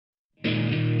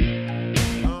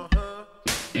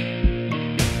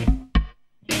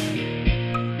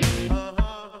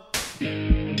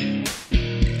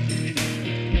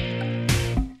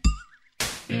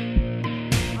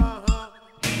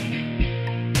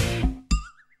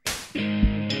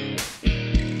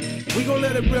We gon'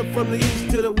 let it rip from the east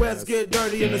to the west, get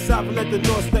dirty in the south and let the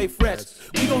north stay fresh.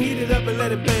 We gon' heat it up and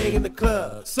let it bang in the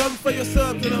club. Something for your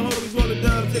subs and the homies roll the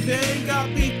dubs. If you ain't got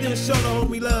beef, then show the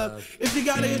homie love. If you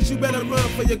got an issue, better run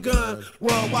for your gun.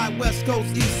 Worldwide, West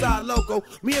Coast, East Side, local.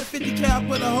 Me and 50 cal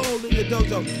put a hole in your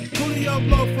dojo. Coolio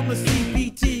blow from the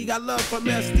CPT. Got love from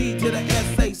SD to the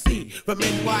SAC. From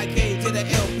NYK to the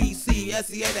LBC.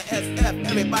 SEA to SF,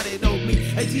 everybody know me.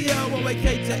 ATL,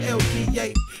 OAK to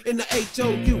LGA. In the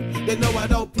HOU, they know I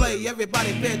don't play.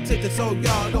 Everybody pay attention so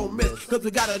y'all don't miss. Cause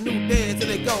we got a new dance and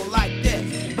it go like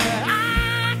this. But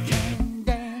I can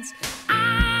dance,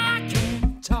 I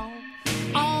can talk.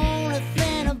 Only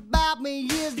thing about me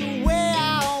is the way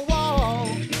I walk.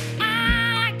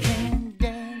 I can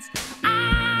dance,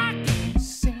 I can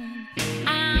sing.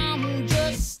 I'm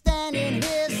just standing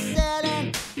here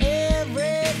selling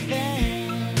everything.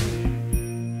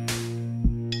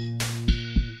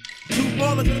 Two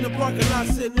ballers in the parking lot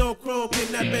sitting on chrome,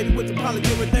 getting that baby with the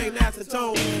polyurethane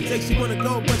acetone. Say she wanna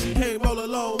go, but she can't roll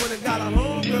alone. When it got a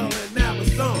homegirl, and now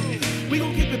it's on. We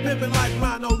gon' keep it pimpin' like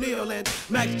Ron O'Neal and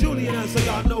Max Julian, so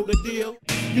y'all know the deal.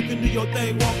 You can do your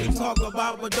thing, walk and talk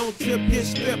about, but don't trip, get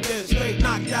stripped and straight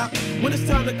knocked out. When it's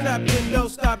time to clap, then don't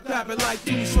stop clapping. Like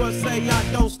Too Short say,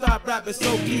 I don't stop rapping,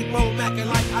 so keep on macking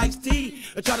like Ice-T.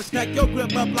 And try to stack your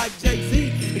grip up like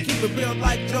Jay-Z. And keep it real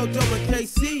like JoJo and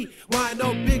KC. Why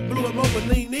no Big Blue and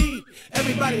Mobilini?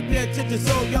 Everybody pay attention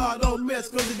so y'all don't miss,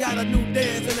 cause we got a new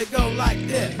dance and it go like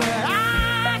this. But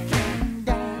I can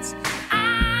dance,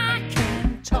 I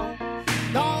can talk.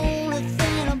 The only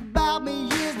thing about me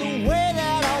is the way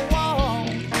that I walk.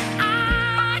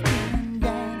 I can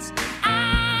dance,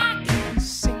 I can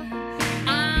sing.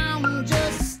 I'm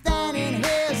just standing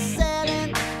here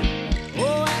selling,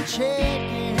 oh, and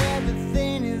checking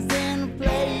everything is in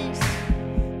place.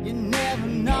 You never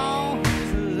know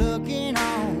who's looking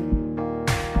on.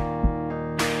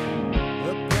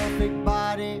 A perfect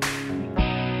body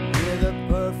with a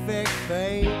perfect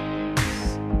face.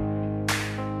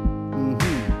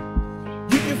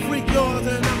 You can freak yours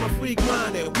and I'm a freak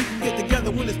mine. And we can get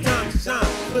together when it's time to shine.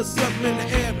 Put something in the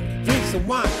air, drink some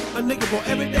wine. A nigga for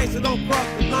every day, so don't cross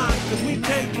the line. Cause we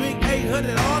can't drink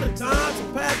 800 all the time.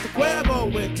 So pass the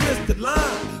Cuervo and twist the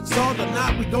line. Salt or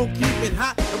not, we gon' keep it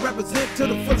hot. And represent to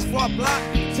the foot swap block.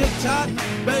 Tick-tock,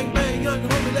 bang bang, young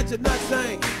homie, let your nuts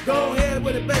sing. Go ahead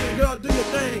with it, baby girl, do your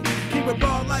thing. Keep it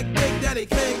raw like Big Daddy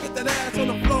Kane. Get that ass on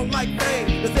the floor like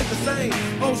Bang. This ain't the same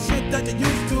old shit that you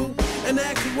used to. And they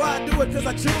ask me why I do it, cause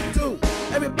I choose to.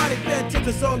 Everybody pay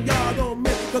attention so y'all don't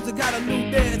miss. Cause we got a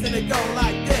new dance and it go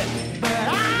like this.